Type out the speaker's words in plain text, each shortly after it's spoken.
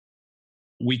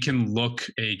We can look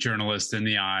a journalist in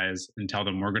the eyes and tell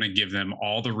them we're going to give them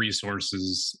all the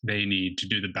resources they need to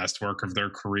do the best work of their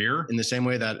career. In the same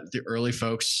way that the early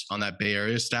folks on that Bay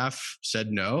Area staff said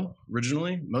no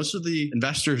originally, most of the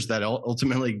investors that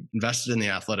ultimately invested in The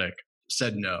Athletic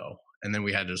said no. And then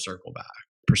we had to circle back.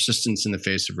 Persistence in the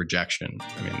face of rejection.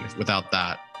 I mean, without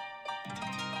that,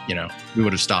 we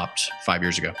would have stopped 5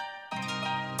 years ago.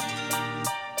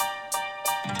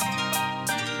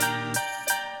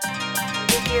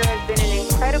 Year has been an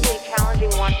incredibly challenging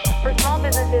one for small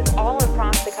businesses all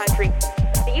across the country.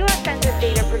 The U.S. Census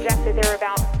data projects that there are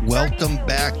about... Welcome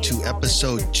back to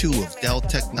episode 2 of Dell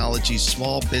Technologies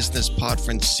Small Business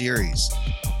Podference series.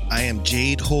 I am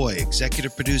Jade Hoy,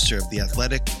 executive producer of the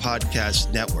Athletic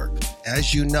Podcast Network.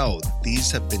 As you know,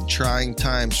 these have been trying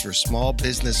times for small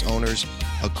business owners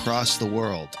across the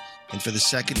world. And for the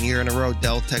second year in a row,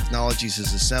 Dell Technologies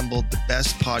has assembled the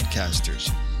best podcasters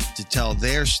to tell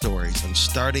their stories on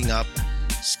starting up,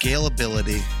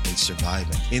 scalability, and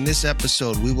surviving. In this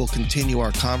episode, we will continue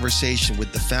our conversation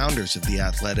with the founders of The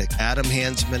Athletic, Adam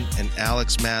Hansmann and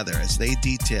Alex Mather, as they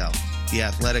detail The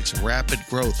Athletic's rapid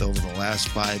growth over the last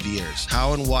 5 years,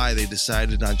 how and why they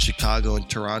decided on Chicago and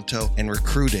Toronto, and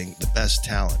recruiting the best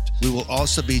talent. We will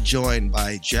also be joined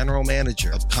by General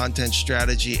Manager of Content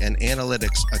Strategy and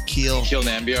Analytics, Akhil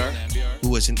Nambiar, who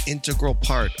was an integral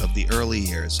part of the early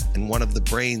years and one of the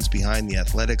brains behind The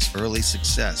Athletic's early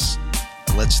success.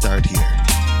 Let's start here.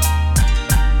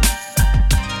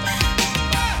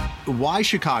 Why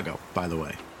Chicago, by the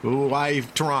way? Why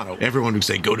Toronto? Everyone would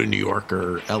say go to New York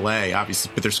or LA,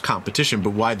 obviously, but there's competition.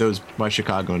 But why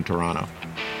Chicago and Toronto?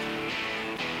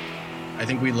 I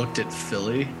think we looked at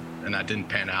Philly and that didn't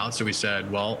pan out. So we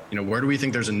said, well, where do we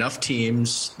think there's enough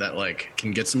teams that can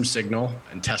get some signal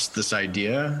and test this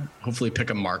idea? Hopefully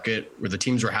pick a market where the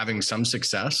teams were having some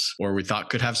success or we thought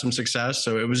could have some success.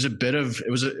 So it was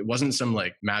it wasn't some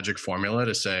magic formula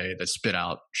to say that spit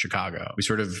out Chicago. We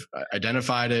sort of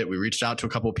identified it. We reached out to a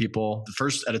couple of people. The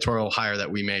first editorial hire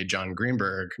that we made, John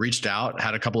Greenberg, reached out,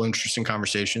 had a couple interesting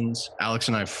conversations. Alex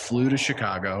and I flew to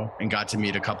Chicago and got to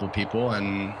meet a couple of people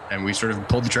and we sort of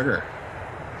pulled the trigger.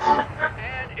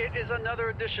 And it is another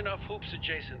edition of Hoops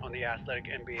Adjacent on the Athletic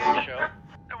NBA show.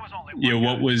 There was only one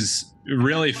what was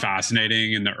really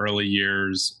fascinating in the early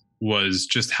years was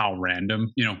just how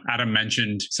random. Adam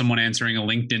mentioned someone answering a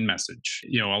LinkedIn message.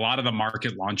 A lot of the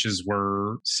market launches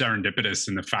were serendipitous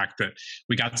in the fact that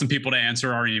we got some people to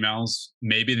answer our emails.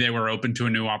 Maybe they were open to a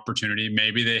new opportunity.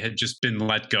 Maybe they had just been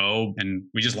let go and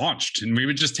we just launched and we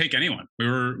would just take anyone. We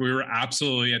were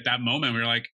absolutely at that moment. We were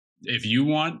like, if you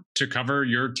want to cover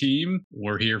your team,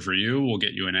 we're here for you. We'll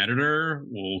get you an editor.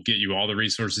 We'll get you all the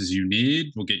resources you need.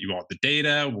 We'll get you all the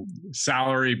data,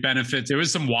 salary, benefits. It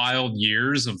was some wild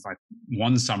years of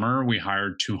one summer, we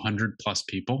hired 200 plus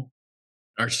people.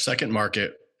 Our second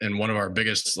market and one of our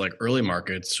biggest early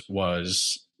markets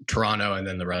was Toronto and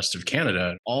then the rest of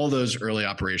Canada. All those early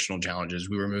operational challenges,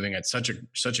 we were moving at such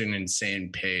an insane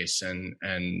pace. And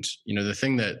the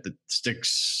thing that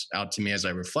sticks out to me as I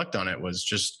reflect on it was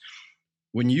just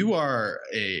when you are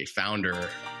a founder,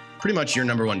 pretty much your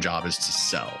number one job is to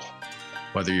sell.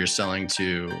 Whether you're selling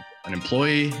to an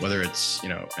employee, whether it's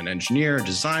an engineer, a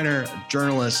designer, a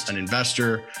journalist, an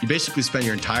investor, you basically spend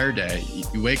your entire day.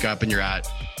 You wake up and you're at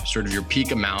sort of your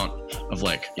peak amount of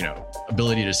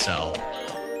ability to sell.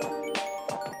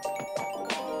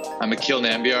 I'm Akhil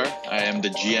Nambiar. I am the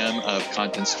GM of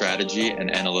Content Strategy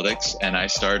and Analytics, and I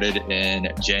started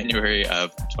in January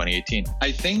of 2018.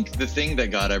 I think the thing that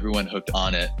got everyone hooked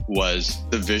on it was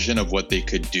the vision of what they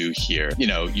could do here.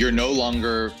 You're no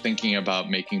longer thinking about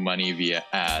making money via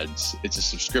ads. It's a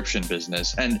subscription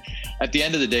business. And at the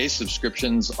end of the day,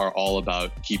 subscriptions are all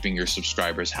about keeping your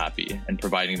subscribers happy and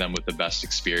providing them with the best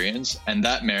experience. And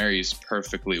that marries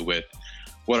perfectly with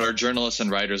what our journalists and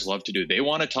writers love to do. They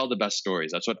want to tell the best stories.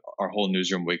 That's what our whole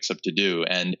newsroom wakes up to do.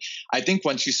 And I think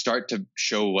once you start to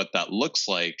show what that looks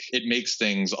like, it makes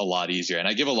things a lot easier. And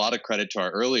I give a lot of credit to our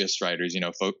earliest writers,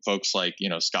 folks like,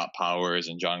 Scott Powers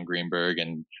and John Greenberg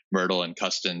and Myrtle and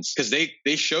Custins, because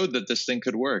they showed that this thing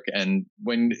could work. And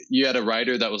when you had a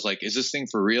writer that was like, is this thing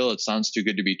for real? It sounds too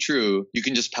good to be true. You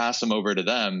can just pass them over to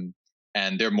them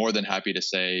and they're more than happy to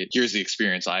say, here's the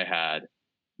experience I had.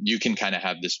 You can kind of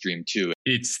have this dream too.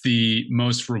 It's the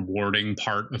most rewarding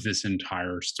part of this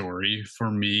entire story for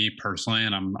me personally,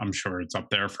 and I'm sure it's up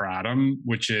there for Adam,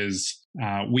 which is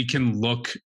we can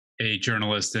look a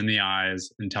journalist in the eyes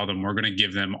and tell them we're going to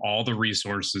give them all the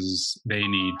resources they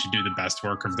need to do the best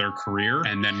work of their career.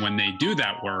 And then when they do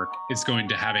that work, it's going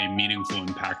to have a meaningful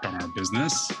impact on our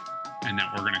business, and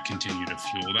that we're going to continue to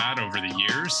fuel that over the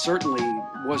years. Certainly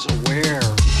was aware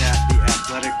that The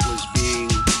Athletic was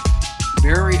being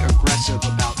aggressive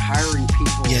about hiring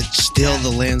people. Yet still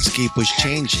the landscape was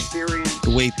changing.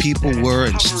 The way people were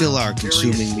and still are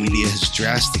consuming media has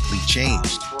drastically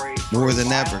changed. More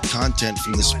than ever, content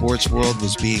from the sports world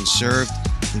was being served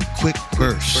in quick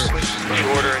bursts.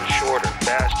 Shorter and shorter,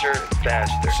 faster and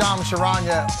faster. Shams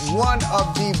Charania, one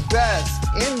of the best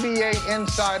NBA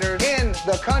insiders in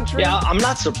the country. Yeah, I'm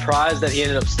not surprised that he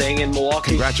ended up staying in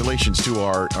Milwaukee. Congratulations to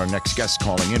our next guest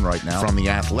calling in right now from The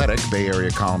Athletic, Bay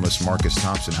Area columnist Marcus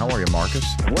Thompson. How are you, Marcus?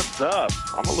 What's up?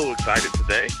 I'm a little excited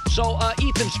today. So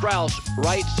Ethan Strauss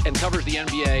writes and covers the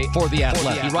NBA for The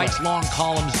Athletic. He writes long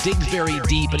columns, digs very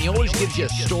deep, and he always gives you a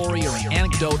story or an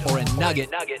anecdote or a nugget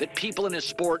that people in his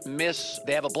sport miss.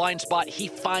 They have a blind spot. He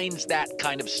finds that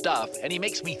kind of stuff, and he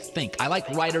makes me think. I like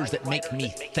writers that make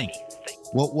me think.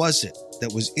 What was it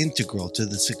that was integral to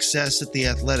the success at The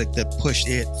Athletic that pushed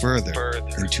it further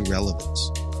into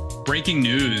relevance? Breaking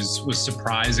news was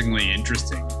surprisingly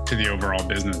interesting to the overall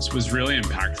business, was really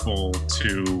impactful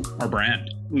to our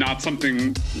brand. Not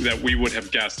something that we would have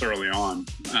guessed early on.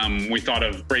 We thought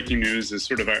of breaking news as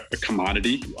sort of a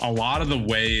commodity. A lot of the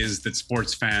ways that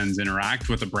sports fans interact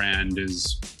with a brand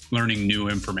is learning new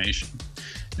information.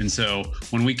 And so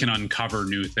when we can uncover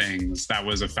new things, that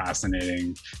was a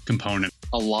fascinating component.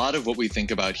 A lot of what we think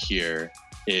about here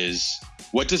is,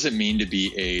 what does it mean to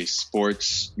be a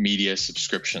sports media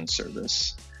subscription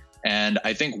service? And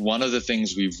I think one of the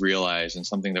things we've realized, and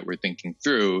something that we're thinking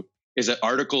through, is that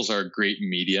articles are a great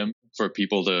medium for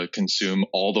people to consume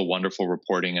all the wonderful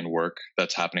reporting and work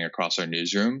that's happening across our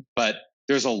newsroom. But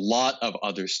there's a lot of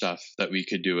other stuff that we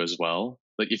could do as well.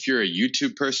 Like if you're a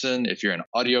YouTube person, if you're an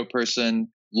audio person,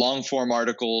 long form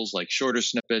articles, like shorter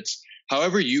snippets,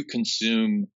 however you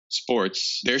consume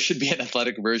sports, there should be an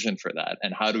athletic version for that.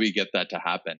 And how do we get that to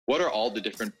happen? What are all the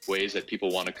different ways that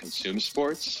people want to consume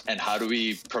sports? And how do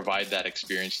we provide that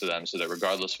experience to them so that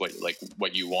regardless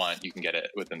what you want, you can get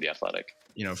it within The Athletic?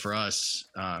 You know, for us,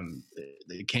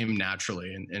 it came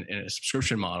naturally in a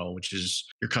subscription model, which is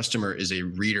your customer is a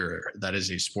reader that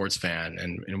is a sports fan,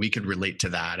 and we could relate to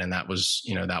that, and that was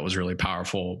really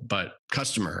powerful. But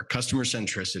customer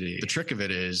centricity, the trick of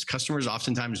it is customers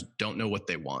oftentimes don't know what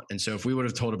they want, and so if we would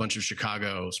have told a bunch of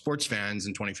Chicago sports fans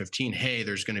in 2015, hey,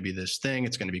 there's going to be this thing,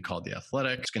 it's going to be called The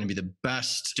Athletic, it's going to be the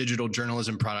best digital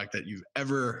journalism product that you've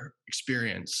ever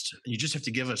experienced, you just have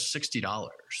to give us $60.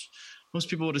 Most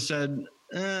people would have said,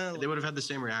 they would have had the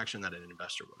same reaction that an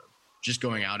investor would have. Just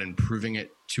going out and proving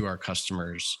it to our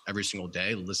customers every single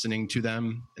day, listening to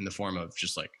them in the form of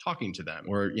just like talking to them,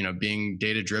 or, you know, being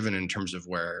data driven in terms of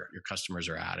where your customers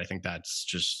are at. I think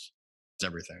it's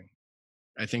everything.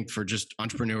 I think for just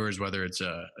entrepreneurs, whether it's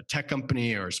a tech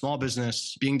company or a small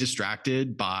business, being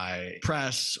distracted by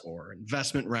press or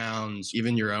investment rounds,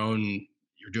 even you're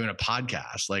doing a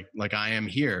podcast like I am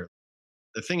here.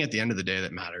 The thing at the end of the day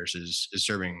that matters is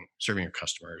serving your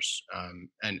customers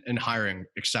and hiring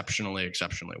exceptionally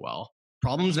well.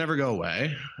 Problems never go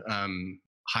away.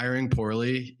 Hiring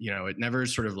poorly, it never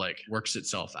sort of like works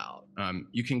itself out.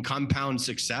 You can compound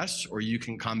success, or you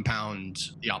can compound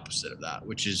the opposite of that,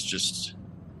 which is just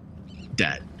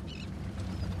debt.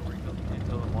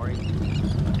 Until the morning,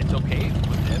 it's okay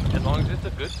with him as long as it's a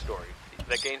good story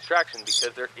that gains traction, because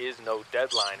there is no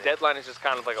deadline. Deadline is just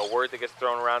kind of like a word that gets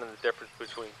thrown around in the difference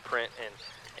between print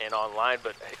and online,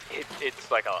 but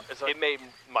it's like it made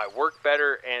my work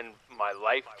better and my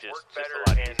life just a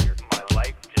lot easier. My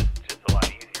life just a lot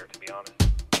easier, to be honest.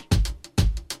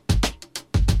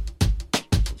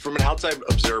 From an outside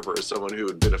observer, as someone who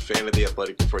had been a fan of The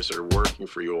Athletic before I started working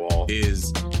for you all,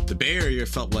 is the Bay Area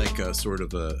felt like a sort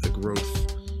of a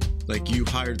growth. Like you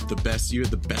hired the best, you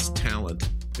had the best talent,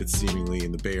 it's seemingly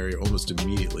in the Bay Area almost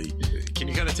immediately. Can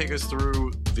you kind of take us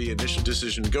through the initial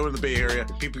decision to go to the Bay Area,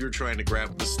 the people you're trying to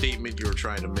grab, the statement you were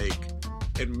trying to make,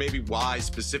 and maybe why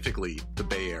specifically the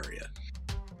Bay Area?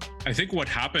 I think what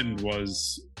happened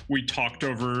was we talked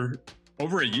over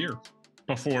a year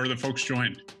before the folks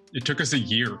joined. It took us a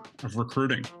year of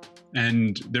recruiting.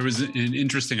 And there was an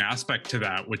interesting aspect to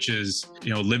that, which is,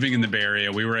 living in the Bay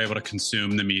Area, we were able to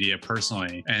consume the media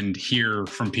personally and hear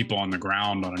from people on the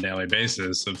ground on a daily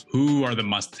basis of who are the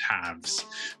must-haves,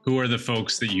 who are the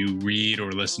folks that you read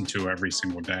or listen to every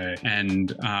single day.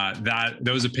 And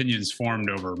those opinions formed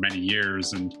over many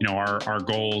years. And, our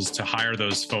goals to hire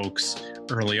those folks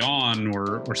early on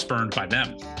were spurned by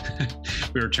them.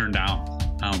 We were turned down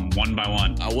one by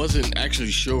one. I wasn't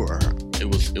actually sure.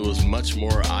 It was much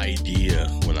more idea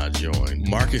when I joined.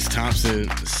 Marcus Thompson,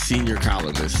 senior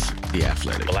columnist, The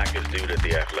Athletic. Blackest dude at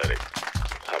The Athletic.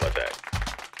 How about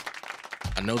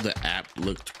that? I know the app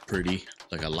looked pretty.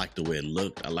 Like, I liked the way it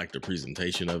looked. I liked the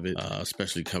presentation of it,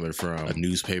 especially coming from a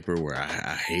newspaper where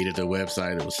I hated the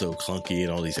website. It was so clunky and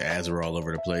all these ads were all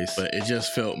over the place. But it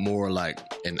just felt more like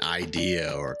an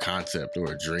idea or a concept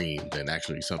or a dream than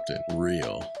actually something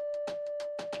real.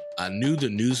 I knew the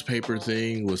newspaper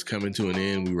thing was coming to an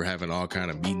end. We were having all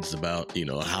kind of meetings about,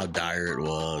 how dire it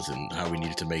was and how we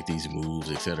needed to make these moves,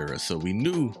 etc. So we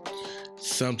knew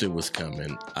something was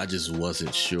coming. I just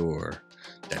wasn't sure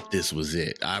that this was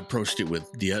it. I approached it with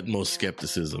the utmost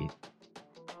skepticism.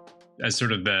 As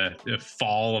sort of the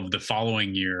fall of the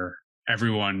following year,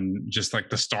 everyone just like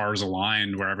the stars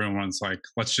aligned where everyone's like,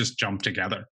 let's just jump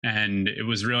together. And it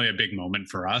was really a big moment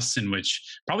for us, in which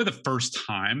probably the first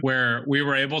time where we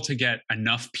were able to get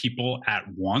enough people at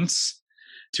once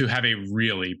to have a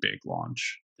really big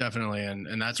launch. Definitely.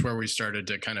 And that's where we started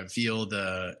to kind of feel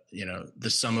the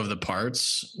sum of the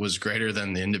parts was greater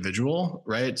than the individual,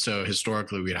 right? So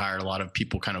historically, we'd hired a lot of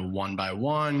people kind of one by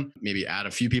one, maybe add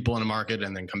a few people in a market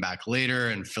and then come back later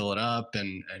and fill it up.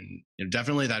 And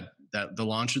definitely that the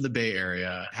launch of the Bay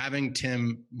Area, having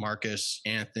Tim, Marcus,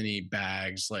 Anthony,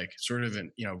 Bags, like sort of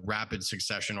in, rapid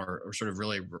succession or sort of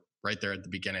really right there at the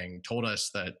beginning, told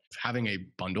us that having a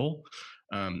bundle.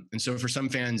 And so for some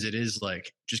fans, it is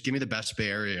like, just give me the best Bay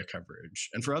Area coverage.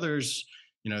 And for others,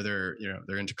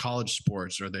 they're into college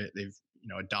sports, or they've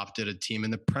adopted a team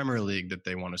in the Premier League that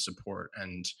they want to support.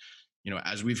 And,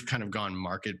 as we've kind of gone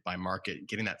market by market,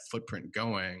 getting that footprint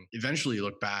going, eventually you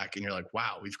look back and you're like,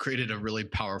 wow, we've created a really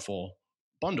powerful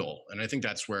bundle. And I think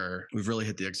that's where we've really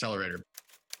hit the accelerator.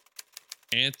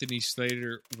 Anthony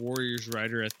Slater, Warriors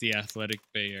writer at The Athletic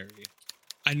Bay Area.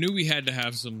 I knew we had to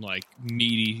have some like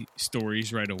meaty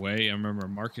stories right away. I remember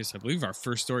Marcus, I believe our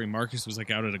first story, Marcus was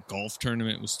like out at a golf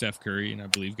tournament with Steph Curry, and I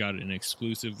believe got an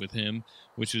exclusive with him,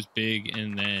 which was big.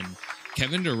 And then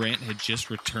Kevin Durant had just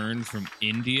returned from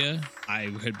India.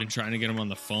 I had been trying to get him on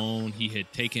the phone. He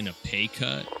had taken a pay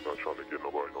cut.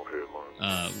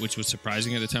 Which was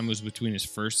surprising at the time. It was between his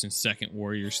first and second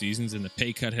Warrior seasons, and the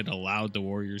pay cut had allowed the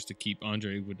Warriors to keep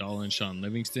Andre Iguodala and Sean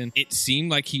Livingston. It seemed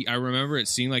like he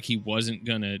wasn't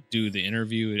going to do the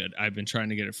interview. I've been trying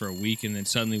to get it for a week, and then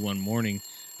suddenly one morning,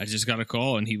 I just got a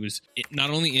call, and he was not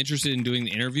only interested in doing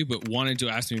the interview, but wanted to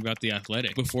ask me about The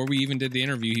Athletic. Before we even did the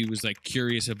interview, he was like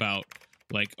curious about,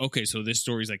 like, okay, so this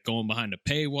story's like going behind a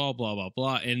paywall, blah, blah,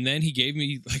 blah. And then he gave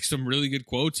me like some really good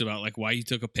quotes about like why he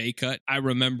took a pay cut. I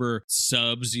remember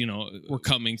subs, were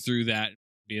coming through that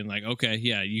being like, okay,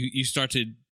 yeah, you start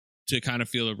to kind of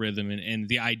feel a rhythm. And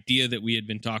the idea that we had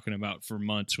been talking about for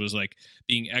months was like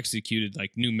being executed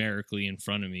like numerically in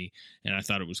front of me. And I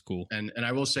thought it was cool. And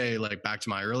I will say, like, back to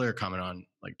my earlier comment on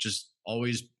like just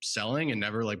always selling and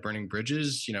never like burning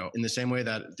bridges, in the same way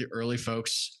that the early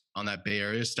folks on that Bay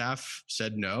Area staff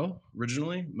said no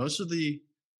originally. Most of the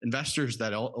investors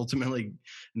that ultimately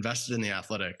invested in The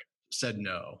Athletic said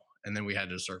no. And then we had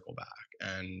to circle back.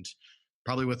 And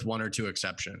probably with one or two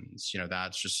exceptions,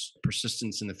 that's just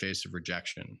persistence in the face of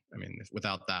rejection. I mean,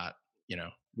 without that,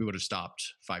 we would have stopped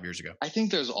 5 years ago. I think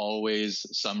there's always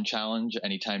some challenge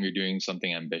anytime you're doing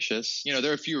something ambitious. There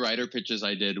are a few writer pitches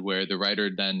I did where the writer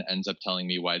then ends up telling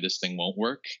me why this thing won't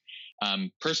work.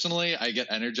 Personally, I get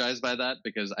energized by that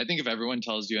because I think if everyone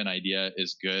tells you an idea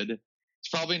is good, it's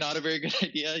probably not a very good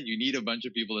idea. You need a bunch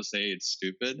of people to say it's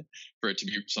stupid for it to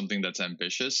be something that's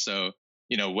ambitious. So,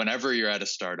 whenever you're at a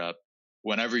startup,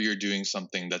 whenever you're doing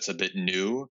something that's a bit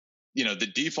new,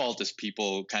 the default is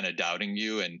people kind of doubting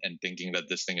you and thinking that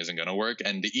this thing isn't going to work.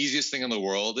 And the easiest thing in the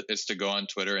world is to go on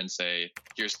Twitter and say,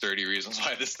 here's 30 reasons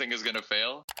why this thing is going to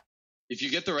fail. If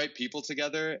you get the right people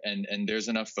together and there's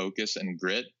enough focus and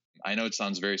grit, I know it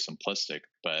sounds very simplistic,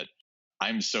 but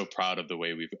I'm so proud of the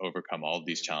way we've overcome all of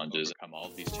these challenges.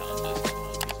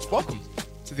 Welcome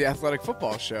to the Athletic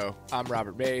Football Show. I'm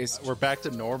Robert Mays. We're back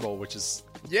to normal, which is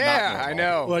I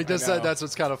know. Like this, that's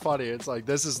what's kind of funny. It's like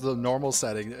this is the normal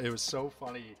setting. It was so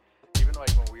funny, even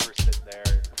like when we were sitting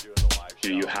there doing the live show.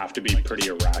 You have to be pretty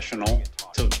irrational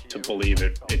to believe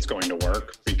it's going to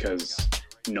work, because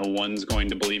no one's going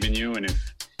to believe in you, and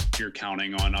if you're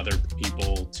counting on other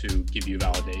people to give you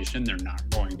validation, they're not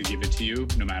going to give it to you,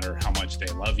 no matter how much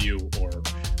they love you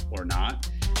or not.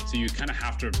 So you kind of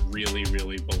have to really,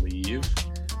 really believe.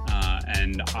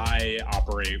 And I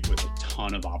operate with a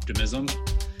ton of optimism,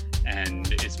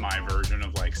 and it's my version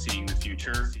of like seeing the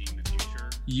future.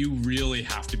 You really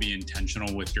have to be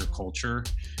intentional with your culture.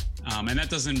 And that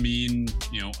doesn't mean,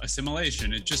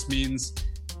 assimilation. It just means,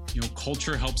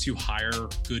 culture helps you hire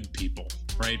good people,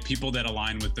 right? People that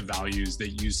align with the values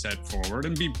that you set forward,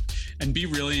 and be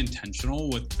really intentional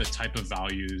with the type of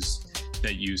values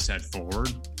that you set forward.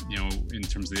 In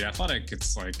terms of The Athletic,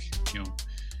 it's like,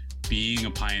 being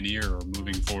a pioneer or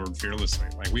moving forward fearlessly.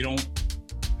 Like, we don't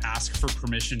ask for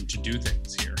permission to do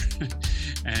things here.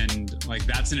 And like,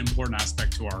 that's an important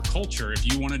aspect to our culture. If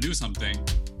you want to do something,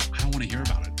 I don't want to hear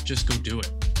about it. Just go do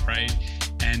it, right?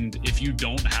 And if you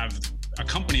don't have a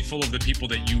company full of the people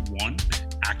that you want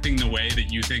acting the way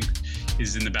that you think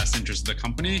is in the best interest of the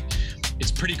company,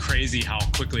 it's pretty crazy how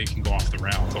quickly it can go off the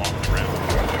rails, go off the rails,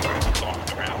 go off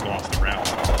the rails, go off the rails.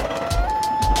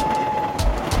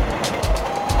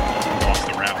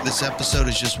 This episode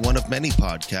is just one of many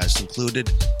podcasts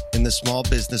included in the Small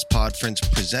Business Podference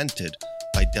presented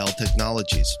by Dell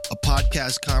Technologies, a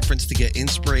podcast conference to get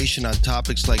inspiration on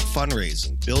topics like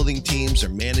fundraising, building teams, or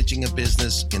managing a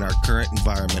business in our current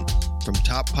environment from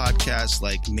top podcasts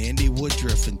like Mandy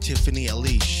Woodruff and Tiffany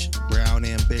Elish, Brown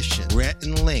Ambition, Rhett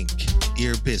and Link,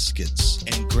 Ear Biscuits,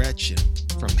 and Gretchen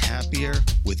from Happier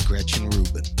with Gretchen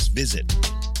Rubin. Visit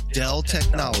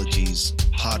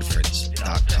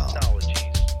DellTechnologiesPodference.com.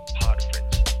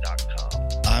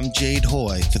 I'm Jade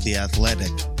Hoy for the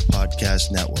Athletic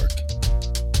Podcast Network.